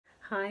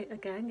Hi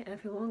again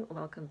everyone,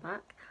 welcome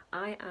back.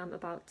 I am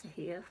about to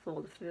hear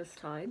for the first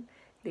time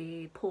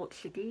the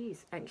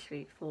Portuguese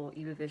entry for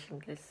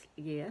Eurovision this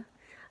year,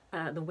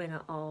 the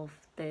winner of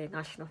the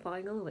national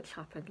final which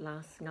happened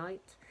last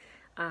night,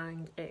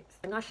 and it's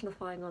a national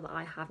final that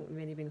I haven't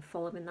really been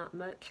following that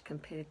much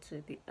compared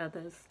to the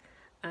others.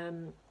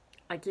 Um,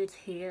 I did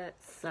hear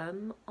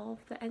some of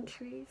the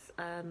entries,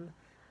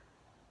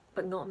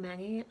 but not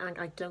many, and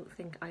I don't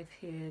think I've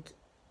heard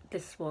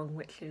this one,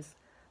 which is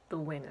the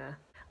winner.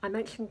 I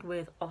mentioned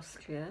with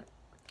Austria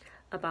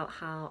about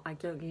how I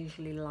don't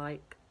usually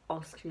like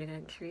Austrian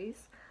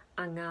entries,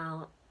 and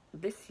now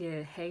this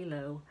year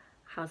Halo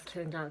has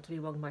turned out to be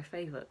one of my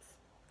favourites.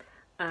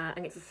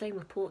 And it's the same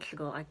with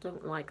Portugal. I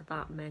don't like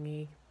that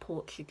many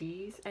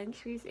Portuguese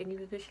entries in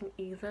Eurovision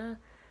either.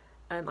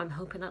 I'm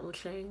hoping that will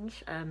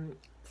change,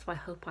 so I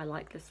hope I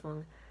like this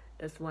one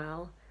as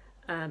well.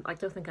 I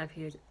don't think I've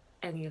heard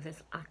any of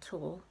this at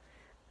all.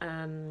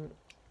 Um,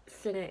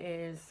 Singer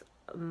is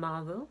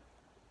MARO.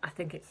 I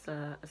think it's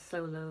a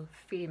solo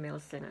female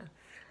singer,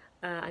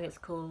 and it's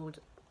called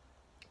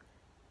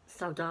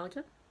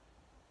Saudade.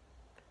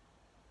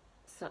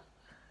 Sa-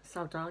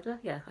 Saudade?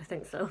 Yeah, I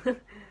think so.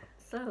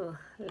 So,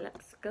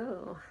 let's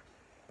go.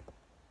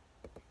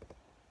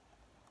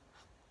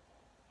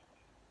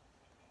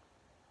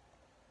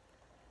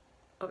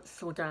 Oh, it's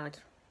Saudade.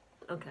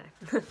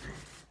 Okay.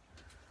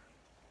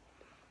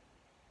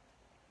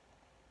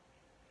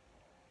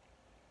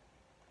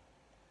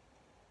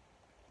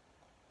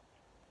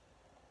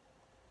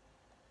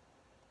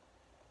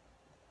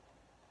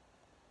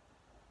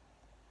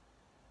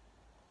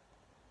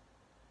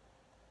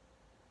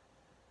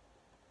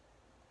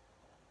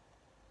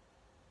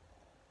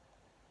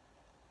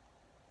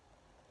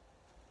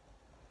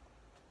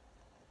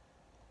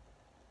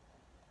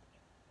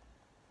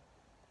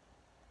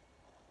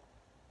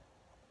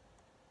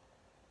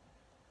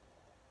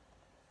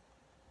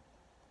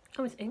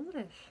 Oh, it's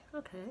English.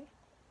 Okay.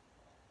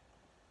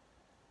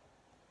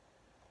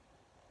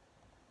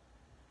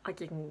 I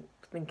didn't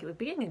think it would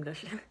be in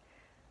English.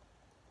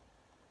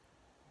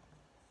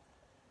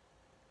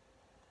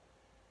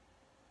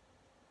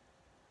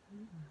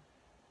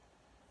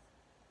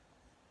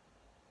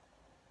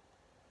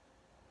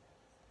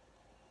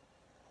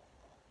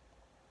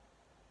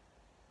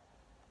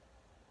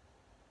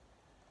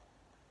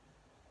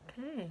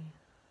 Okay.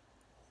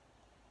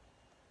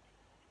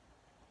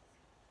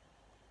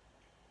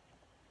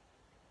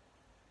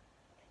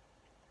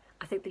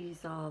 I think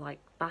these are like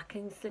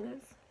backing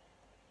singers.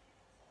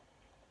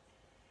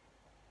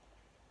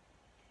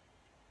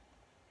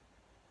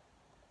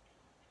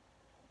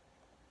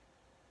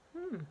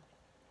 Hmm.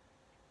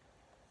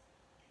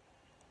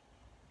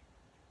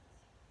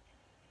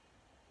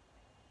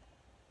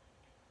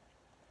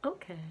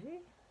 Okay.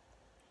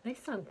 They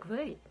sound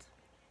great.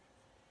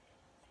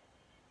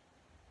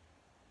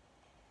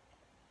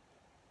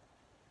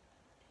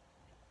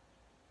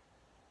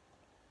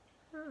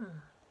 Ah.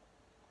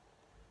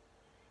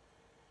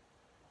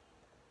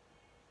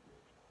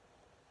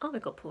 Oh, we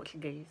got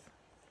Portuguese.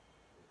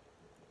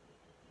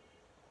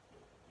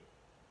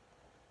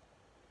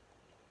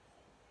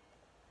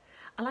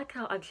 I like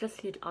how I've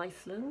just heard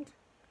Iceland,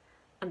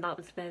 and that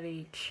was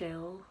very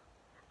chill.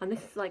 And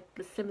this is like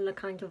the similar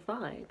kind of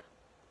vibe.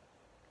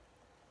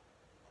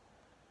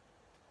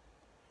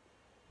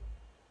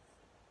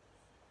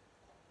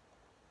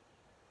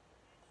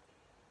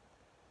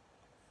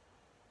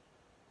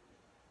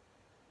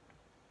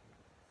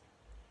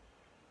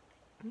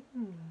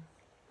 Mm.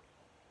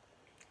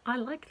 I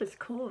like this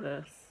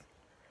chorus.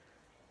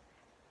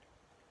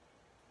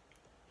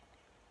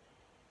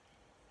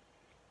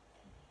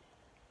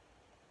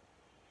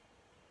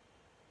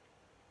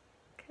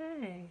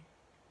 Okay.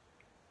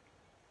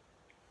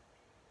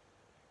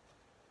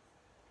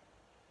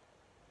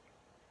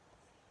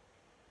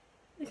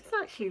 This is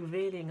actually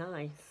really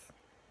nice.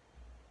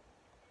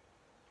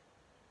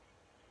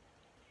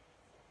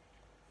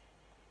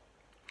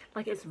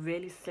 Like, it's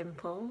really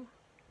simple,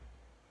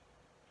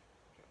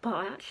 but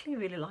I actually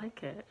really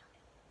like it.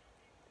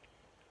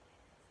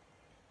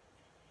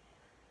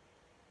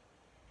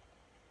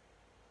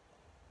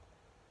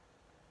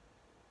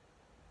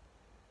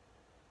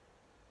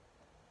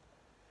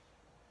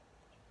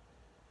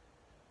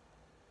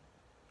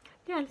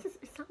 Yeah,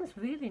 it sounds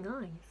really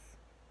nice.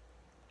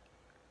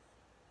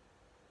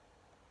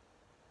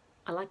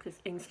 I like this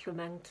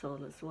instrumental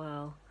as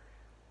well.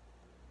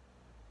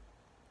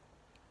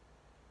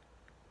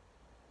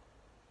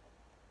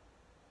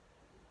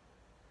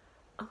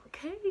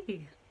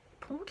 Okay,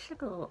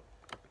 Portugal.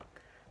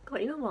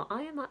 God, you know what?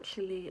 I am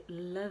actually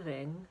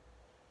loving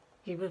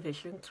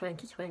Eurovision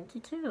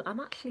 2022. I'm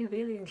actually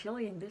really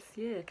enjoying this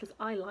year because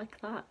I like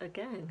that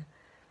again.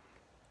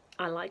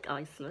 I like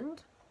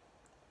Iceland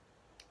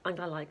and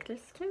I like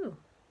this too.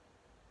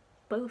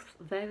 Both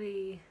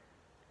very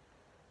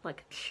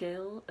like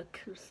chill,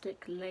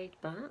 acoustic, laid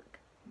back,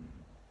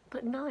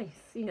 but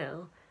nice, you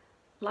know.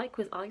 Like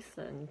with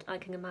Iceland, I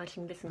can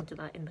imagine listening to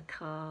that in the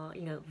car,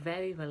 you know,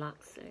 very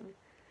relaxing.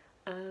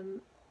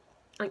 Um,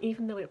 and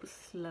even though it was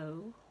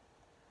slow,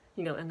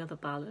 you know, another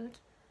ballad,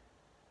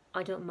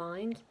 I don't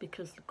mind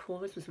because the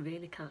chorus was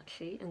really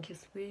catchy and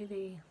just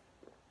really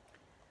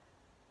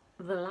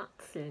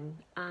relaxing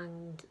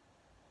and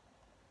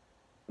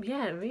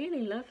yeah,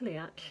 really lovely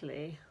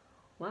actually.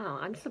 Wow,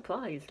 I'm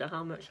surprised at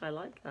how much I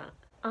like that.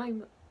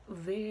 I'm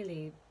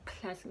really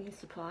pleasantly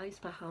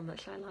surprised by how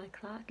much I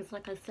like that because,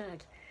 like I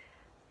said,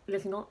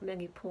 there's not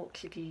many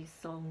Portuguese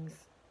songs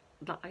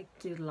that I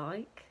do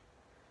like,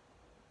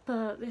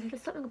 but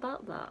there's something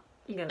about that.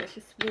 You know, it's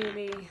just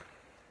really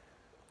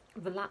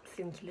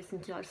relaxing to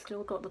listen to. I've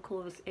still got the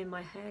chorus in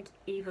my head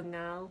even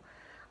now,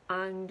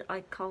 and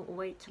I can't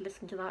wait to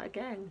listen to that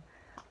again.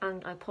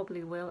 And I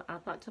probably will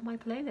add that to my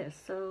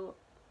playlist. So,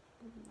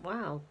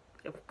 wow,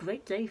 a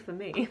great day for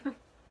me.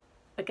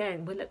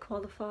 Again, will it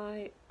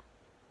qualify?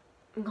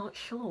 I'm not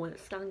sure. Will it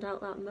stand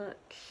out that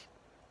much?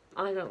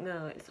 I don't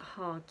know. It's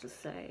hard to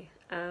say.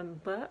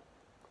 But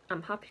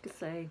I'm happy to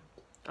say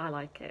I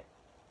like it.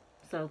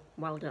 So,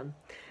 well done.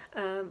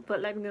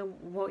 But let me know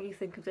what you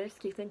think of this.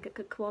 Do you think it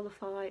could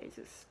qualify? Is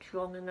it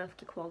strong enough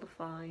to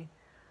qualify?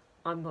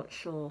 I'm not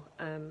sure.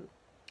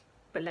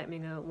 But let me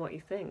know what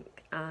you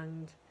think.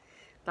 And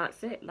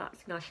that's it.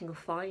 That's national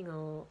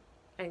final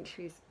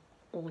entries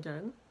all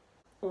done.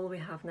 All we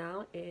have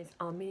now is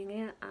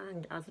Armenia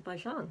and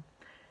Azerbaijan.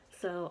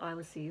 So I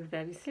will see you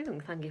very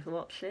soon. Thank you for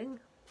watching.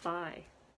 Bye.